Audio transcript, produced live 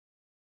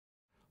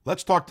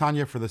Let's talk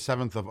Tanya for the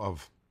 7th of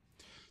Av.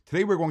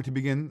 Today we're going to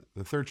begin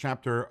the 3rd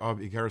chapter of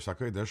Igeres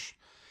HaKodesh.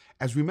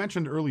 As we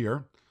mentioned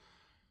earlier,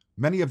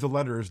 many of the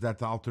letters that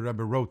the Alter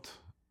Rebbe wrote,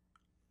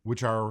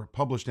 which are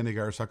published in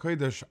Igeres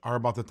HaKodesh, are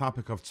about the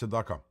topic of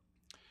tzedakah.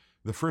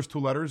 The first 2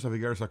 letters of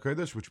Igeres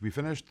HaKodesh, which we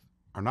finished,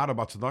 are not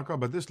about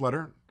tzedakah, but this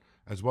letter,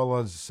 as well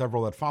as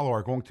several that follow,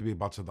 are going to be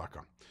about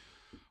tzedakah.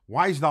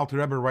 Why is the Alter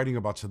Rebbe writing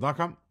about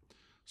tzedakah?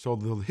 So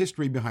the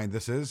history behind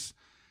this is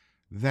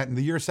that in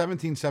the year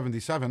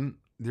 1777,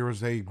 there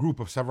was a group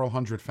of several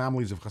hundred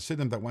families of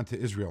Hasidim that went to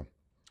Israel.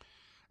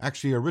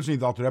 Actually, originally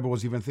the Alter Rebbe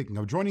was even thinking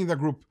of joining that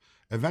group.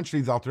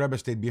 Eventually, the Alter Rebbe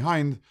stayed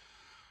behind.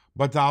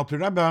 But the Alter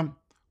Rebbe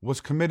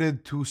was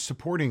committed to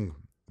supporting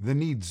the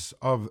needs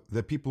of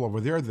the people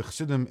over there, the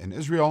Hasidim in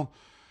Israel.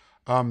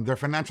 Their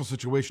financial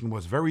situation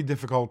was very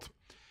difficult.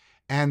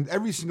 And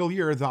every single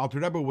year, the Alter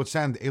Rebbe would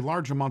send a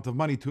large amount of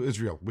money to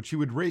Israel, which he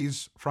would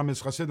raise from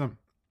his Hasidim.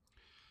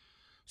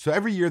 So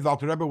every year, the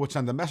Alter Rebbe would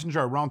send a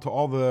messenger around to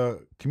all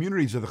the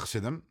communities of the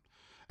Chassidim,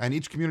 and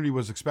each community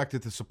was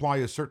expected to supply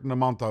a certain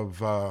amount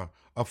of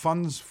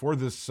funds for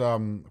this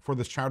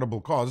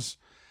charitable cause.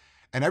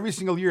 And every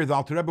single year, the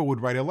Alter Rebbe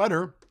would write a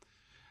letter.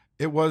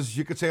 It was,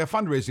 you could say, a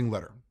fundraising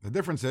letter. The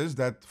difference is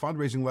that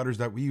fundraising letters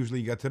that we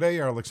usually get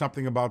today are like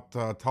something about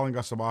telling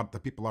us about the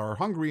people are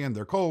hungry and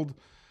they're cold.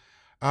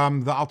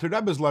 The Alter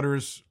Rebbe's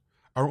letters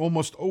are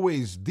almost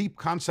always deep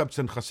concepts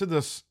in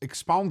Chassidus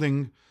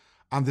expounding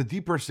on the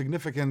deeper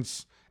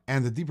significance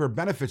and the deeper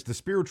benefits, the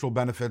spiritual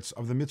benefits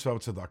of the mitzvah of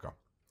tzedakah.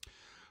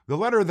 The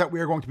letter that we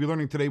are going to be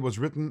learning today was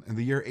written in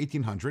the year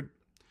 1800,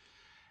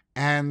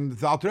 and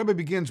the Alter Rebbe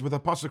begins with a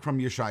pasuk from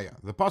Yeshaya.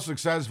 The pasuk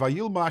says,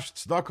 "Vayilbash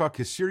tzedakah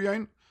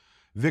kisiryain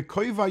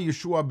v'koiva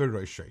Yeshua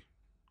beroshei,"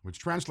 which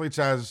translates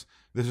as,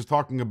 this is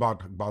talking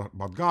about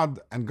God,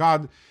 and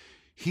God,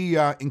 He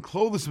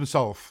enclothes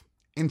Himself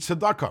in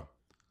tzedakah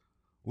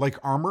like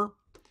armor,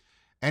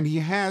 and He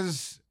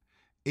has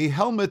a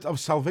helmet of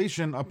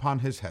salvation upon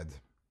His head.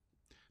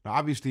 Now,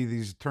 obviously,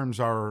 these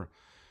terms are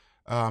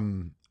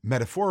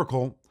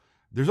metaphorical.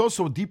 There's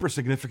also a deeper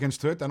significance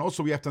to it, and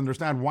also we have to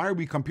understand, why are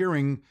we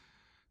comparing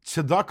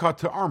tzedakah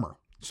to armor?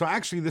 So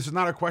actually, this is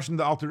not a question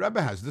the Alter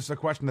Rebbe has. This is a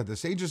question that the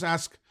sages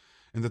ask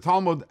in the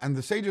Talmud, and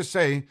the sages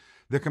say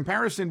the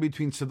comparison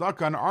between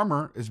tzedakah and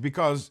armor is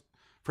because,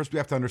 first we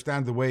have to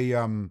understand the way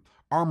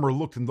armor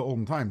looked in the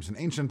olden times. In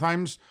ancient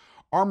times,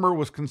 armor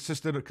was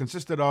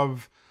consisted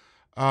of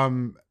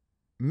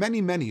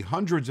many,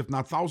 hundreds, if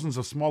not thousands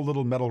of small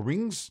little metal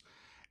rings,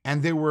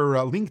 and they were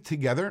linked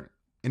together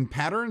in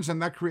patterns,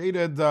 and that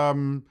created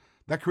an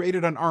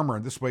armor.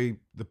 This way,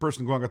 the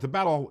person going out to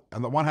battle,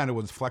 on the one hand, it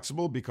was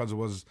flexible because it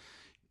was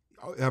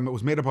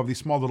made up of these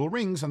small little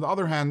rings. On the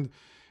other hand,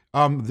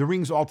 the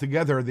rings all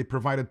together, they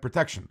provided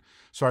protection.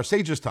 So our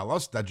sages tell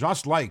us that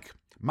just like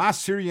Mas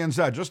Syrian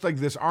Zed, just like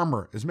this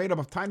armor is made up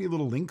of tiny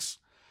little links,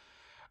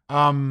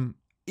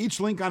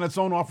 each link on its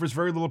own offers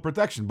very little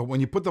protection, but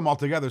when you put them all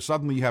together,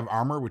 suddenly you have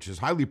armor, which is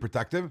highly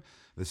protective.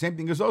 The same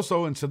thing is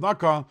also in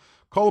tzedakah.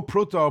 Kol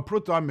pruta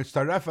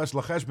mitztarefes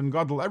lachesh ben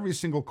gadol. Every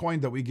single coin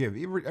that we give,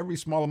 every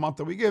small amount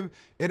that we give,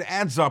 it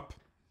adds up.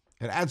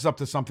 It adds up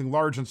to something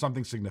large and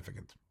something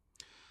significant.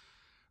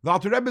 The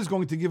Alter Rebbe is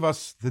going to give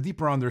us the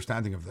deeper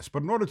understanding of this,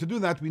 but in order to do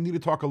that, we need to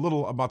talk a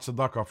little about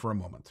tzedakah for a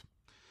moment.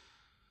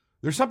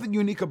 There's something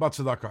unique about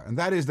tzedakah, and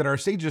that is that our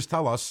sages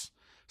tell us,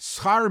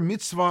 schar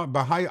mitzvah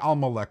b'hai al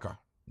maleka,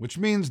 which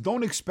means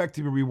don't expect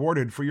to be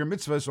rewarded for your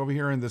mitzvahs over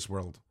here in this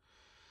world.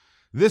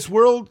 In this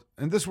world,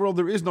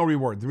 there is no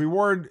reward. The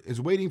reward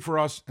is waiting for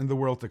us in the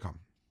world to come.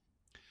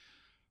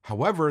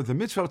 However, the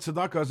mitzvah of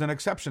tzedakah is an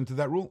exception to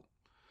that rule.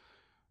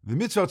 The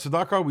mitzvah of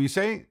tzedakah, we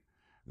say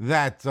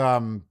that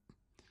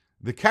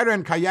the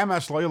keren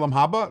kayemas lo'ilam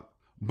haba,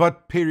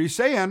 but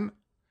periseyan,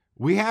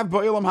 we have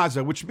ba'ilam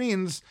haza, which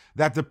means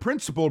that the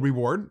principal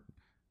reward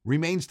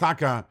remains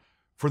taka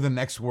for the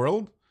next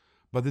world,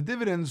 but the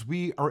dividends,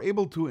 we are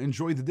able to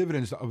enjoy the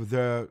dividends of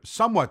the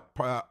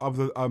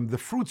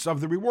fruits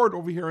of the reward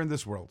over here in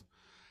this world.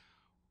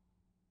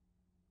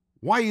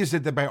 Why is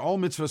it that by all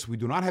mitzvahs we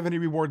do not have any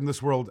reward in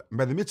this world, and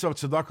by the mitzvah of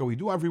tzedakah we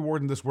do have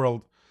reward in this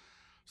world?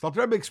 So Alter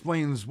Rebbe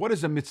explains, what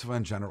is a mitzvah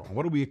in general?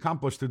 What do we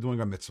accomplish through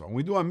doing a mitzvah? When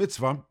we do a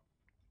mitzvah,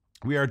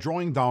 we are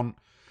drawing down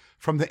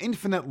from the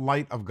infinite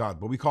light of God,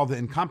 what we call the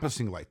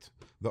encompassing light,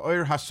 the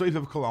Oyer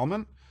HaSoivev Kol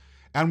Alman,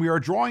 and we are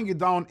drawing it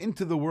down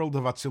into the world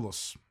of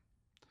Atzilus.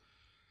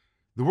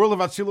 The world of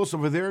Atzilus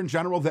over there, in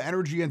general, the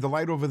energy and the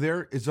light over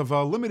there is of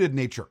a limited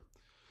nature.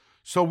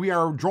 So we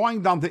are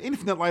drawing down the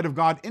infinite light of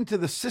God into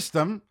the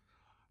system,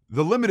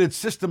 the limited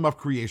system of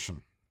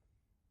creation.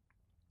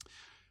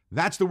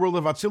 That's the world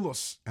of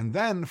Atzilus. And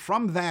then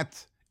from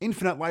that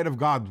infinite light of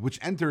God, which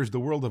enters the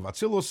world of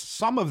Atzilus,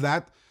 some of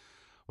that,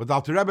 what the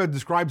Alter Rebbe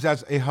describes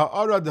as a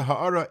ha'ara de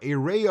ha'ara, a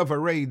ray of a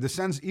ray,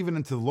 descends even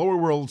into the lower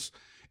worlds,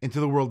 into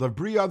the world of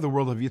Bria, the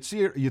world of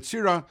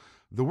Yetzirah.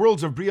 The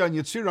worlds of Bria and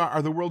Yetzirah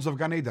are the worlds of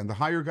Gan Eden, the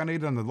higher Gan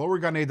Eden and the lower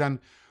Gan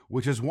Eden,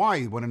 which is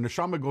why when a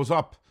neshama goes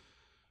up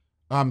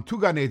to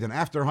Gan Eden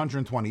after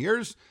 120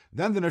 years,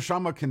 then the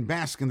neshama can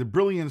bask in the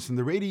brilliance and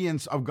the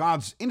radiance of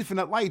God's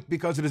infinite light,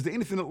 because it is the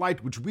infinite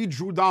light which we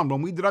drew down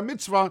when we did our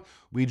mitzvah.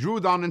 We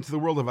drew down into the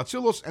world of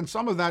Atzilus, and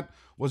some of that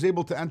was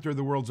able to enter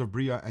the worlds of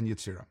Bria and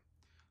Yetzirah.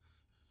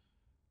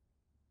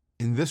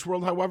 In this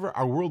world, however,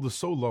 our world is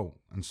so low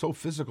and so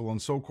physical and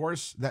so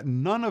coarse that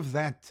none of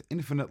that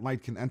infinite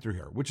light can enter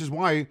here, which is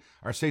why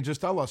our sages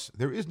tell us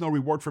there is no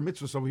reward for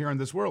mitzvahs over here in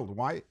this world.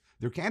 Why?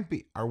 There can't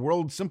be. Our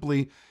world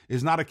simply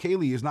is not a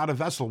keli, is not a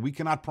vessel. We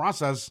cannot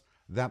process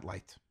that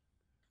light.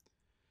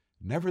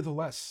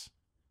 Nevertheless,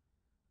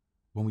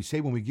 when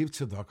we give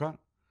tzedakah,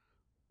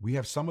 we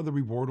have some of the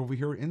reward over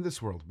here in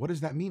this world. What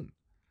does that mean?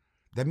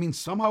 That means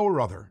somehow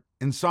or other,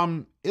 in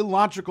some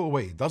illogical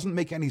way, it doesn't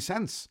make any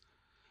sense,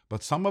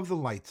 but some of the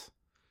light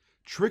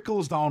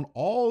trickles down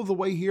all the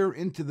way here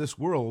into this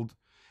world,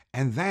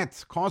 and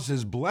that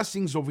causes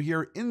blessings over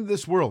here in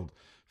this world,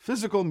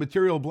 physical,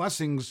 material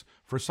blessings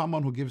for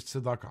someone who gives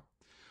tzedakah,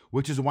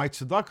 which is why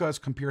tzedakah is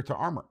compared to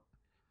armor.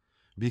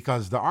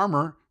 Because the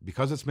armor,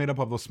 because it's made up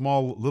of the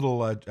small little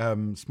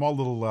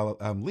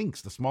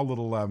links, the small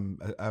little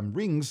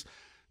rings,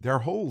 there are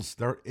holes.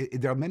 There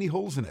are many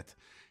holes in it.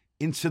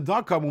 In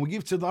tzedakah, when we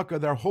give tzedakah,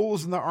 there are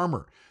holes in the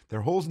armor. There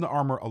are holes in the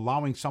armor,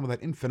 allowing some of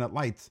that infinite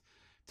light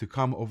to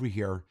come over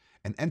here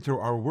and enter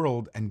our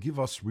world and give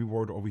us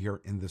reward over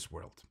here in this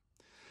world.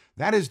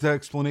 That is the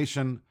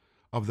explanation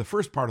of the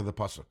first part of the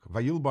pasuk.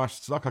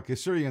 Vayilbash tzedakah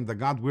kesiri, and the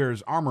God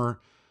wears armor,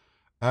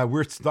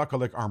 wears tzedakah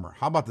like armor.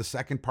 How about the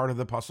second part of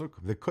the pasuk?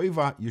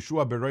 V'koiva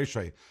Yeshua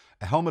bereishai,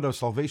 a helmet of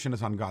salvation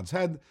is on God's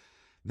head.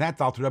 That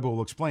the Alter Rebbe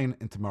will explain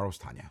in tomorrow's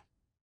Tanya.